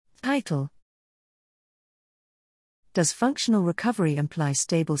Title: Does functional recovery imply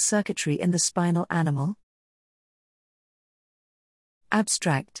stable circuitry in the spinal animal?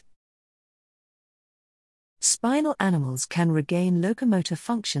 Abstract: Spinal animals can regain locomotor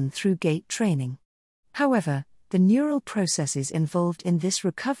function through gait training. However, the neural processes involved in this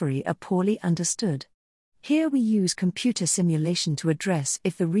recovery are poorly understood. Here we use computer simulation to address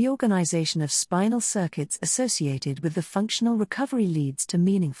if the reorganization of spinal circuits associated with the functional recovery leads to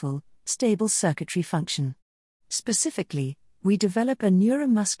meaningful, stable circuitry function. Specifically, we develop a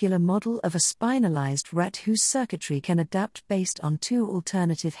neuromuscular model of a spinalized rat whose circuitry can adapt based on two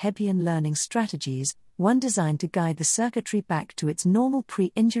alternative Hebbian learning strategies, one designed to guide the circuitry back to its normal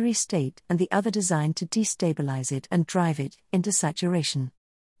pre-injury state and the other designed to destabilize it and drive it into saturation.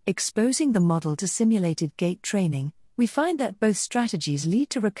 Exposing the model to simulated gait training, we find that both strategies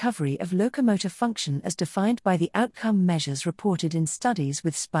lead to recovery of locomotor function as defined by the outcome measures reported in studies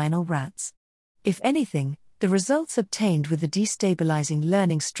with spinal rats. If anything, the results obtained with the destabilizing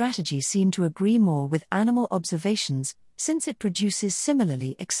learning strategy seem to agree more with animal observations, since it produces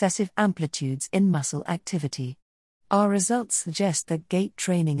similarly excessive amplitudes in muscle activity. Our results suggest that gait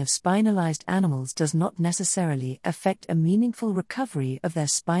training of spinalized animals does not necessarily affect a meaningful recovery of their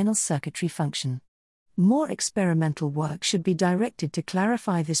spinal circuitry function. More experimental work should be directed to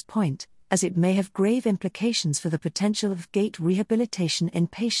clarify this point, as it may have grave implications for the potential of gait rehabilitation in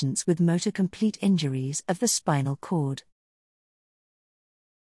patients with motor complete injuries of the spinal cord.